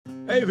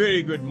A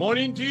very good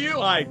morning to you.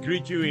 I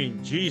greet you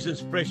in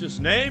Jesus' precious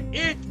name.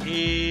 It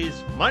is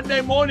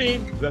Monday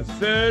morning, the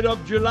 3rd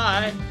of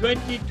July,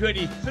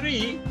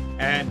 2023,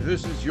 and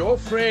this is your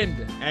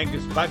friend,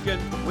 Angus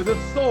Buchan, with a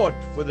thought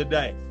for the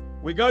day.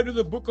 We go to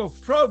the book of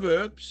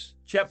Proverbs,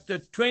 chapter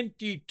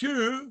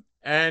 22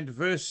 and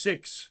verse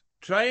 6.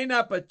 Train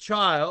up a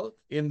child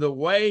in the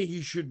way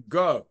he should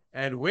go,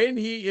 and when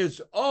he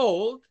is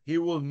old, he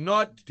will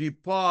not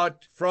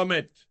depart from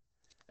it.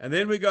 And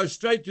then we go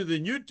straight to the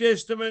New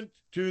Testament,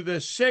 to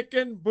the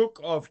second book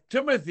of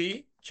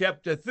Timothy,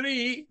 chapter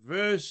 3,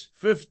 verse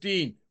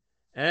 15.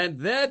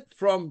 And that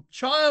from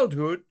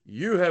childhood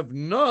you have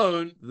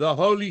known the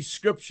Holy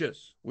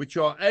Scriptures, which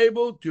are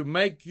able to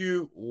make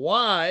you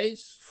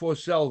wise for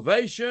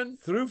salvation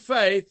through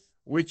faith,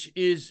 which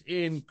is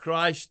in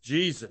Christ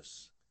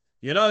Jesus.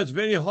 You know, it's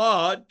very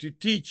hard to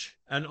teach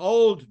an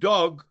old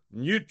dog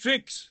new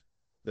tricks.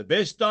 The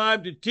best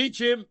time to teach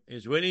him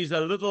is when he's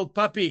a little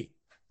puppy.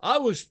 I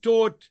was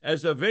taught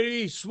as a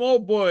very small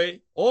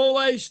boy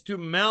always to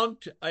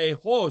mount a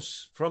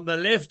horse from the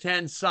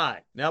left-hand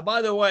side. Now,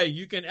 by the way,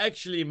 you can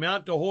actually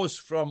mount a horse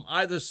from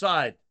either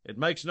side. It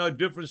makes no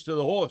difference to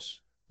the horse.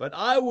 But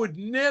I would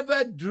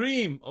never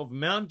dream of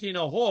mounting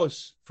a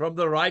horse from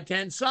the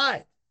right-hand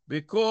side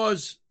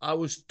because I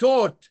was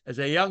taught as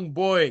a young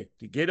boy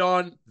to get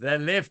on the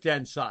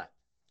left-hand side.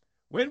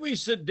 When we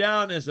sit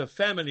down as a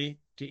family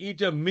to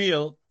eat a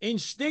meal,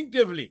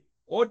 instinctively,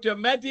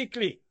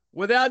 automatically,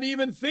 without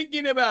even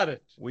thinking about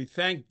it, we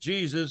thank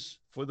Jesus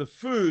for the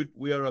food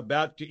we are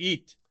about to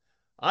eat.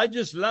 I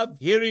just love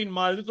hearing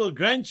my little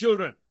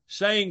grandchildren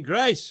saying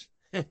grace.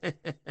 And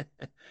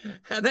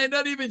they're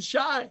not even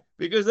shy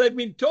because they've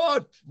been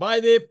taught by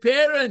their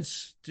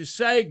parents to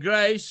say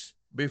grace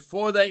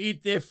before they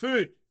eat their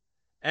food.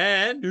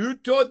 And who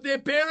taught their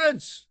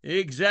parents?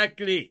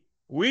 Exactly.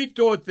 We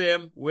taught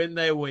them when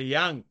they were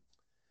young.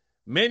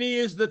 Many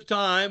is the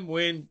time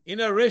when in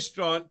a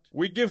restaurant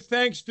we give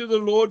thanks to the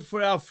Lord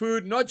for our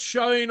food, not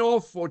showing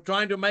off or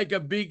trying to make a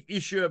big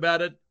issue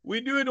about it. We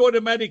do it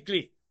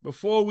automatically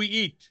before we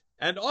eat.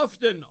 And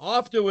often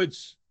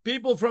afterwards,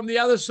 people from the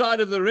other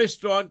side of the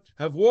restaurant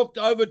have walked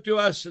over to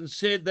us and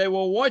said they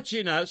were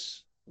watching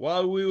us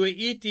while we were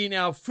eating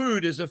our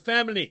food as a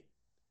family.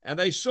 And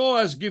they saw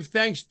us give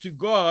thanks to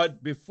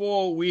God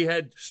before we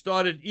had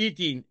started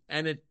eating,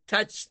 and it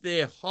touched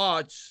their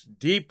hearts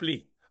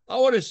deeply. I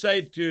want to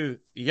say to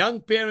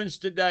young parents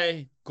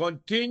today,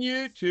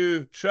 continue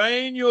to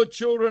train your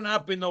children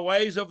up in the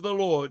ways of the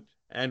Lord.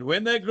 And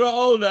when they grow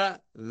older,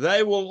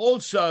 they will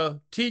also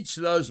teach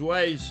those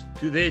ways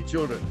to their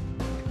children.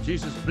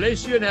 Jesus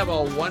bless you and have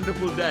a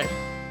wonderful day.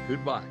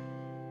 Goodbye.